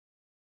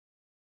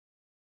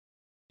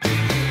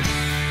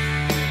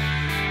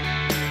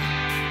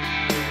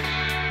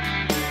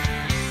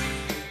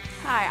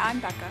I'm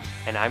Becca.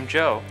 And I'm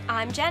Joe.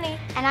 I'm Jenny.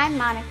 And I'm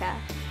Monica.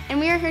 And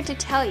we are here to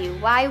tell you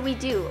why we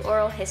do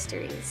oral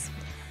histories.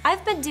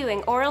 I've been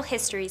doing oral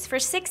histories for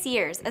 6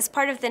 years as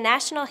part of the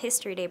National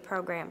History Day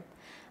program.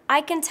 I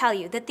can tell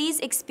you that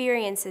these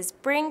experiences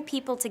bring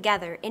people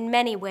together in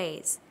many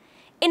ways.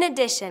 In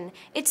addition,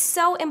 it's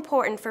so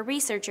important for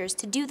researchers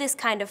to do this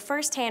kind of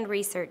first-hand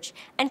research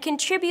and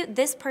contribute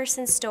this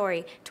person's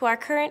story to our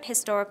current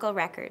historical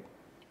record.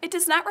 It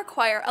does not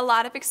require a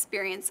lot of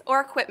experience or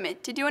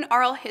equipment to do an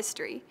oral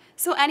history,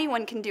 so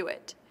anyone can do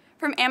it,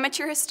 from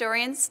amateur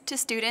historians to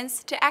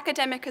students to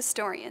academic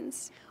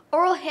historians.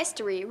 Oral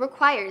history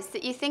requires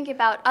that you think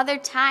about other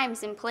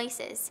times and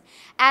places,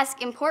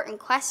 ask important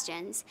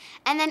questions,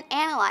 and then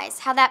analyze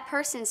how that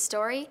person's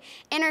story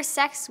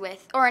intersects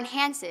with or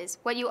enhances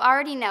what you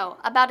already know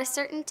about a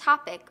certain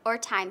topic or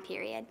time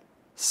period.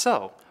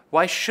 So,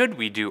 why should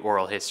we do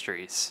oral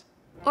histories?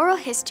 Oral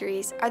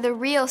histories are the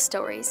real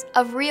stories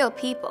of real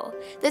people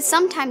that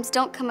sometimes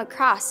don't come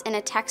across in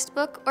a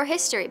textbook or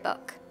history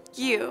book.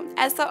 You,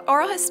 as the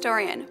oral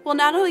historian, will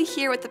not only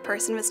hear what the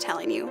person was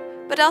telling you,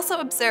 but also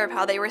observe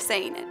how they were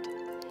saying it.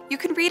 You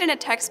can read in a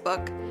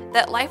textbook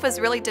that life was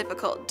really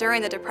difficult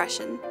during the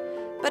Depression,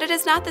 but it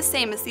is not the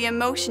same as the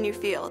emotion you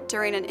feel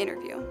during an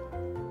interview.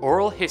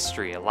 Oral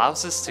history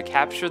allows us to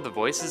capture the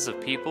voices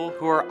of people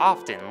who are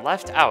often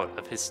left out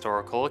of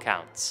historical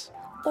accounts.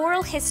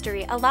 Oral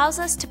history allows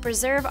us to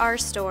preserve our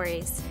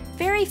stories.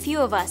 Very few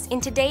of us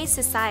in today's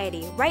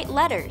society write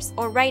letters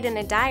or write in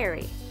a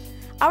diary.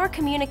 Our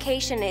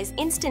communication is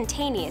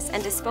instantaneous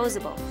and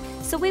disposable,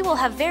 so we will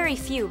have very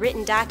few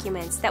written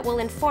documents that will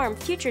inform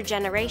future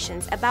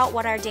generations about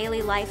what our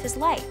daily life is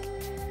like.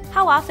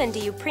 How often do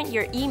you print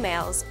your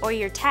emails or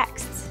your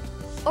texts?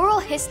 Oral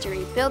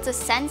history builds a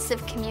sense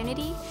of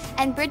community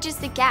and bridges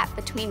the gap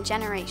between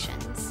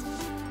generations.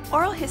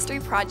 Oral history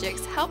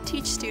projects help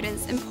teach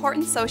students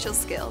important social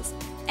skills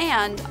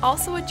and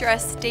also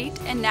address state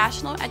and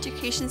national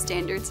education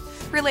standards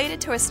related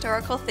to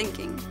historical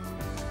thinking.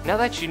 Now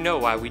that you know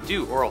why we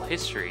do oral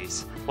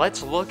histories,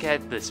 let's look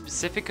at the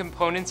specific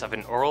components of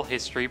an oral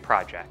history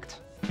project.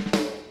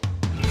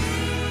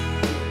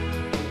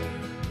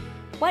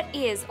 What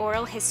is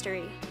oral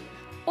history?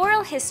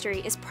 Oral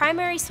history is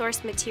primary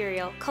source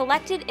material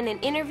collected in an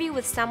interview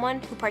with someone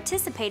who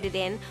participated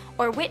in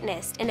or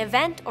witnessed an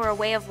event or a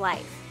way of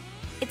life.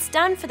 It's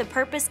done for the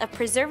purpose of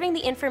preserving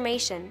the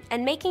information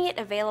and making it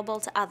available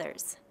to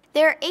others.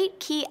 There are 8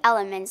 key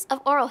elements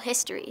of oral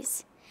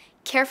histories: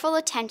 careful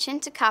attention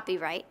to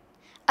copyright,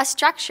 a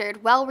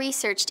structured,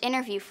 well-researched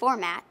interview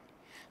format,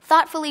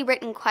 thoughtfully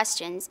written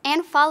questions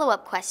and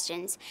follow-up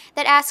questions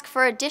that ask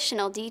for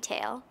additional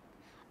detail,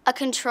 a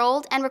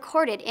controlled and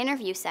recorded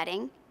interview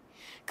setting,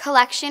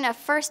 collection of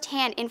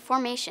first-hand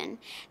information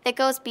that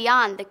goes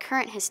beyond the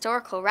current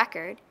historical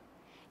record,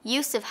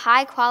 use of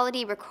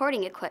high-quality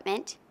recording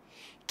equipment,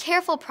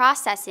 careful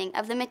processing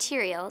of the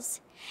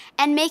materials,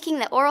 and making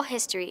the oral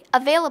history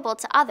available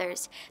to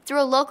others through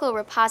a local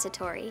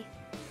repository.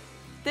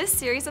 This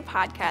series of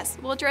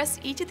podcasts will address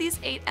each of these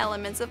 8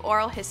 elements of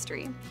oral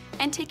history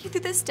and take you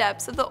through the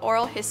steps of the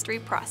oral history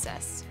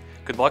process.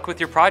 Good luck with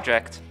your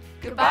project.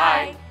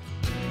 Goodbye.